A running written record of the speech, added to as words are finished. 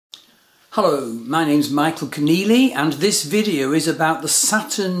Hello, my name's Michael Conneely and this video is about the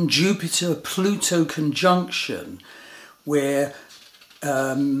Saturn-Jupiter-Pluto conjunction. We're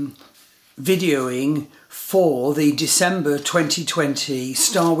videoing for the December 2020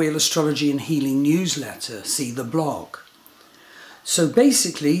 Star Wheel Astrology and Healing newsletter, see the blog. So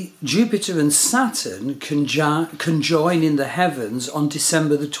basically, Jupiter and Saturn conjoin in the heavens on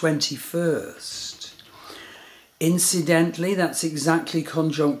December the 21st. Incidentally, that's exactly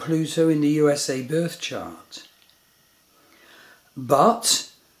conjunct Pluto in the USA birth chart.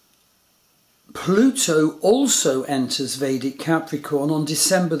 But Pluto also enters Vedic Capricorn on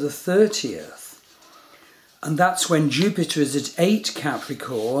December the 30th. And that's when Jupiter is at 8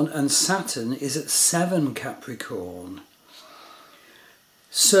 Capricorn and Saturn is at 7 Capricorn.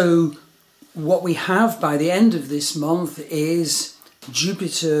 So what we have by the end of this month is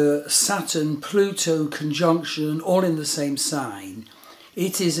Jupiter, Saturn, Pluto conjunction, all in the same sign.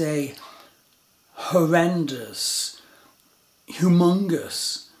 It is a horrendous,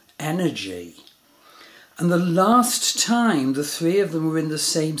 humongous energy. And the last time the three of them were in the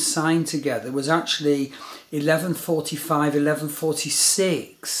same sign together was actually 1145,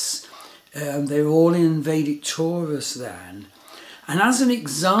 1146. They were all in Vedic Taurus then. And as an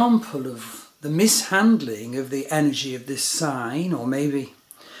example of the mishandling of the energy of this sign, or maybe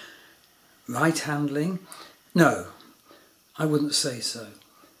right handling, no, I wouldn't say so.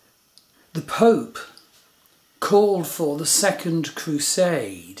 The Pope called for the Second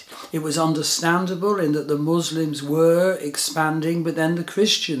Crusade. It was understandable in that the Muslims were expanding, but then the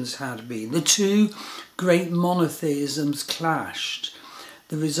Christians had been. The two great monotheisms clashed.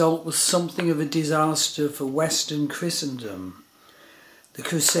 The result was something of a disaster for Western Christendom. The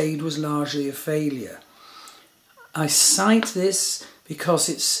crusade was largely a failure. I cite this because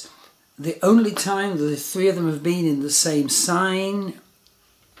it's the only time that the three of them have been in the same sign,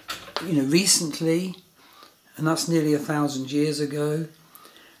 recently, and that's nearly 1,000 years ago,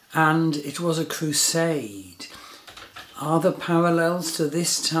 and it was a crusade. Are there parallels to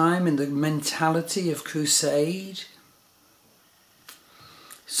this time in the mentality of crusade?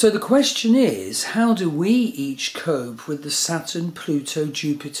 So the question is, how do we each cope with the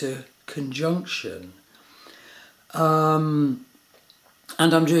Saturn-Pluto-Jupiter conjunction? And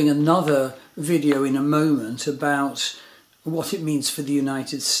I'm doing another video in a moment about what it means for the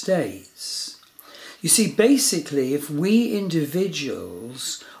United States. You see, basically, if we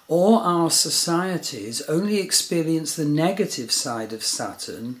individuals or our societies only experience the negative side of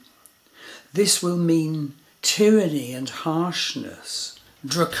Saturn, this will mean tyranny and harshness,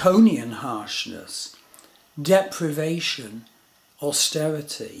 draconian harshness, deprivation,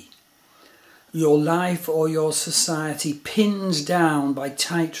 austerity. Your life or your society pinned down by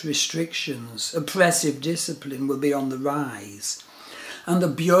tight restrictions, oppressive discipline will be on the rise, and the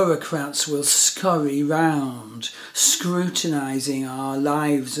bureaucrats will scurry round, scrutinising our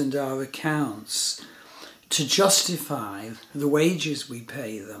lives and our accounts to justify the wages we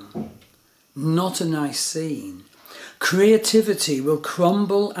pay them. Not a nice scene. Creativity will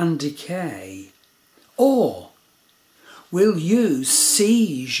crumble and decay. Or will you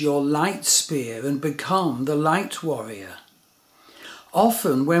seize your light spear and become the light warrior?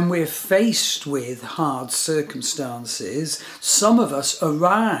 Often when we're faced with hard circumstances, some of us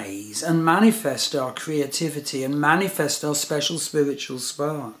arise and manifest our creativity and manifest our special spiritual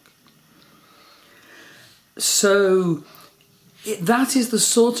spark. So that is the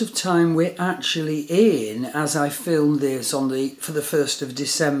sort of time we're actually in as I film this for the 1st of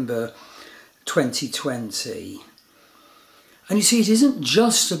December 2020. And you see, it isn't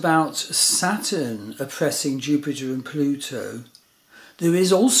just about Saturn oppressing Jupiter and Pluto. There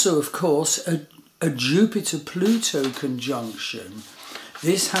is also, of course, a Jupiter-Pluto conjunction.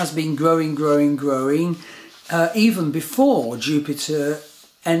 This has been growing, even before Jupiter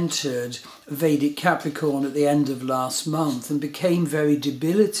entered Vedic Capricorn at the end of last month and became very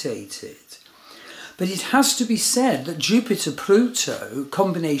debilitated. But it has to be said that Jupiter-Pluto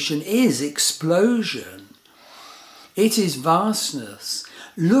combination is explosion. It is vastness.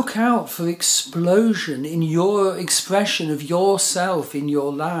 Look out for explosion in your expression of yourself in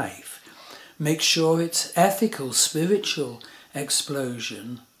your life. Make sure it's ethical, spiritual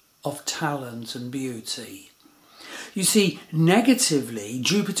explosion of talent and beauty. You see, negatively,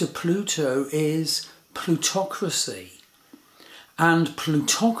 Jupiter-Pluto is plutocracy. And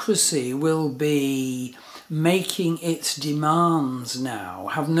plutocracy will be making its demands now,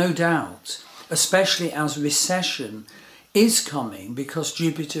 have no doubt, especially as recession is coming because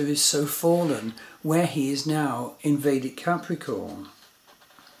Jupiter is so fallen where he is now in Vedic Capricorn.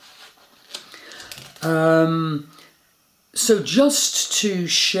 So just to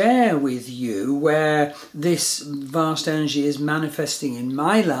share with you where this vast energy is manifesting in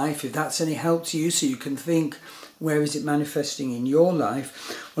my life, if that's any help to you, so you can think, where is it manifesting in your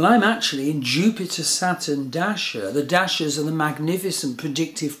life? Well, I'm actually in Jupiter-Saturn Dasha. The Dashas are the magnificent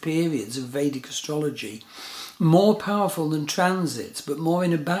predictive periods of Vedic astrology. More powerful than transits, but more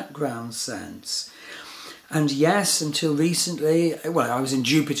in a background sense. And yes, until recently, well, I was in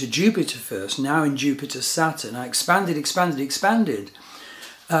Jupiter first, now in Jupiter-Saturn. I expanded,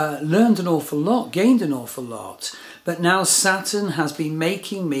 learned an awful lot, gained an awful lot. But now Saturn has been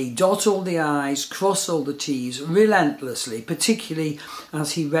making me dot all the I's, cross all the T's relentlessly, particularly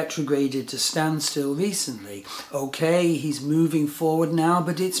as he retrograded to standstill recently. Okay, he's moving forward now,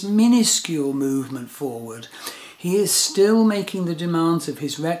 but it's minuscule movement forward. He is still making the demands of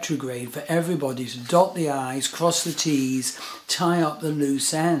his retrograde for everybody to dot the I's, cross the T's, tie up the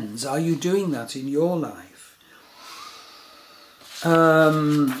loose ends. Are you doing that in your life?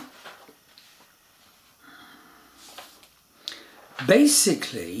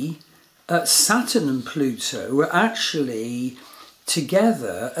 Basically, Saturn and Pluto were actually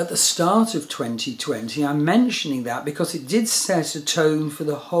together at the start of 2020. I'm mentioning that because it did set a tone for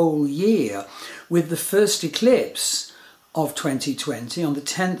the whole year, with the first eclipse of 2020 on the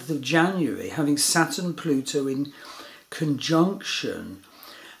 10th of January, having Saturn and Pluto in conjunction.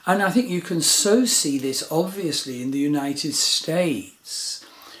 And I think you can so see this obviously in the United States,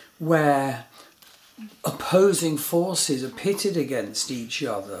 where opposing forces are pitted against each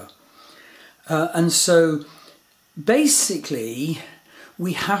other. And so basically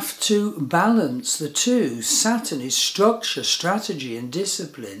we have to balance the two. Saturn is structure, strategy and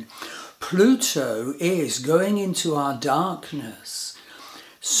discipline. Pluto is going into our darkness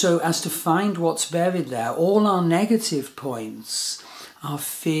so as to find what's buried there. All our negative points, our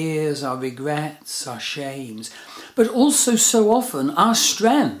fears, our regrets, our shames, but also so often our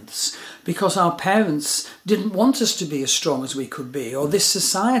strengths, because our parents didn't want us to be as strong as we could be, or this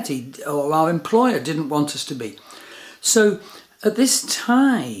society or our employer didn't want us to be. So at this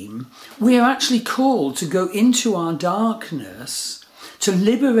time, we are actually called to go into our darkness, to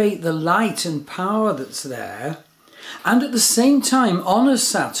liberate the light and power that's there, and at the same time honour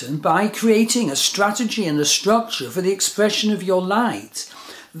Saturn by creating a strategy and a structure for the expression of your light.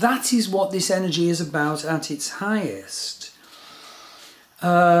 That is what this energy is about at its highest.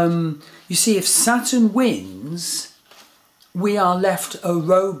 You see, if Saturn wins, we are left a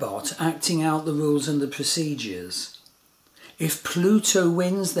robot acting out the rules and the procedures. If Pluto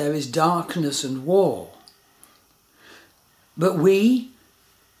wins, there is darkness and war. But we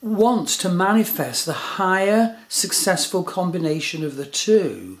want to manifest the higher successful combination of the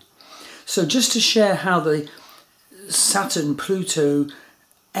two. So just to share how the Saturn-Pluto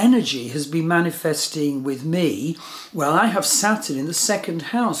energy has been manifesting with me, well, I have Saturn in the second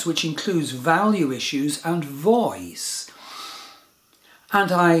house, which includes value issues and voice.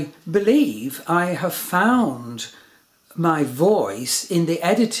 And I believe I have found my voice in the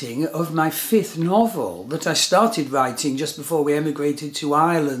editing of my 5th novel that I started writing just before we emigrated to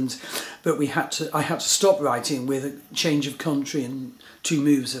Ireland, but I had to stop writing with a change of country and 2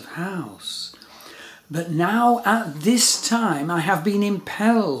 moves of house. But now at this time I have been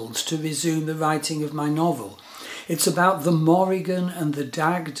impelled to resume the writing of my novel. It's about the Morrigan and the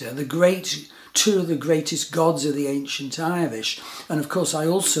Dagda, two of the greatest gods of the ancient Irish. And of course I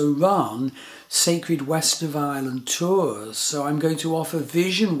also run Sacred West of Ireland tours, so I'm going to offer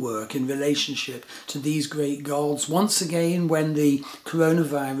vision work in relationship to these great gods. Once again, when the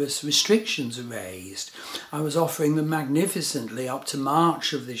coronavirus restrictions are raised, I was offering them magnificently up to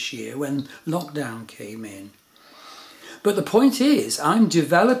March of this year when lockdown came in. But the point is, I'm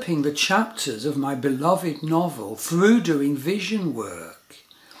developing the chapters of my beloved novel through doing vision work.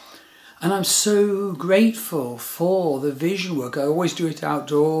 And I'm so grateful for the vision work. I always do it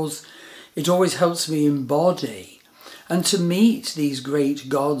outdoors. It always helps me embody and to meet these great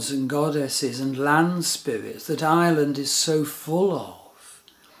gods and goddesses and land spirits that Ireland is so full of.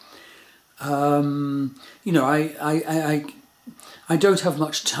 You know, I don't have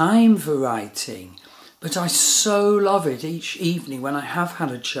much time for writing, but I so love it each evening when I have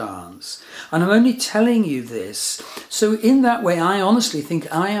had a chance. And I'm only telling you this, so in that way I honestly think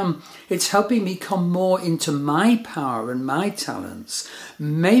it's helping me come more into my power and my talents.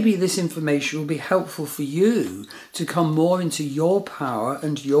 Maybe this information will be helpful for you to come more into your power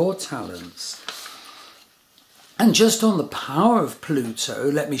and your talents. And just on the power of Pluto,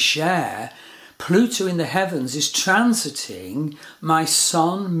 let me share, Pluto in the heavens is transiting my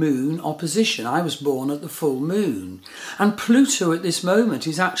Sun-Moon opposition. I was born at the full moon. And Pluto at this moment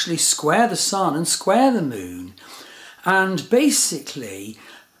is actually square the Sun and square the Moon. And basically,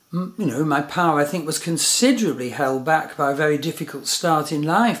 you know, my power, I think, was considerably held back by a very difficult start in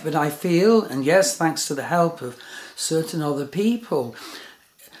life. But I feel, and yes, thanks to the help of certain other people,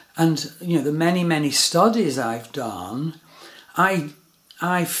 and, you know, the many, many studies I've done, I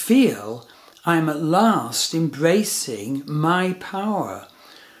feel I'm at last embracing my power.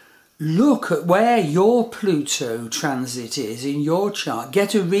 Look at where your Pluto transit is in your chart.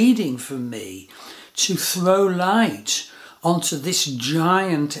 Get a reading from me to throw light onto this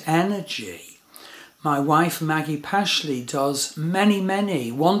giant energy. My wife Maggie Pashley does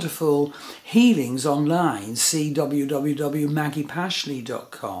many wonderful healings online. See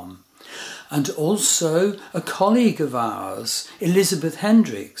www.maggiepashley.com. And also a colleague of ours, Elizabeth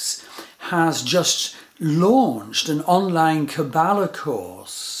Hendricks, has just launched an online Kabbalah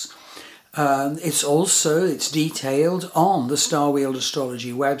course. It's detailed on the Star Wheel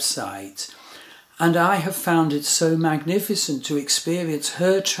Astrology website. And I have found it so magnificent to experience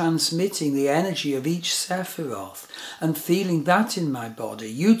her transmitting the energy of each Sephiroth and feeling that in my body.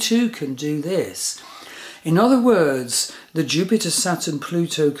 You too can do this. In other words, the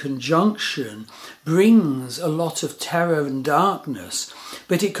Jupiter-Saturn-Pluto conjunction brings a lot of terror and darkness,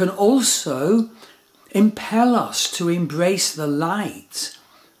 but it can also impel us to embrace the light.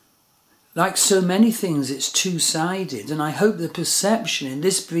 Like so many things, it's two-sided, and I hope the perception in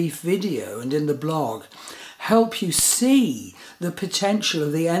this brief video and in the blog help you see the potential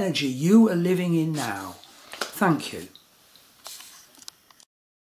of the energy you are living in now. Thank you.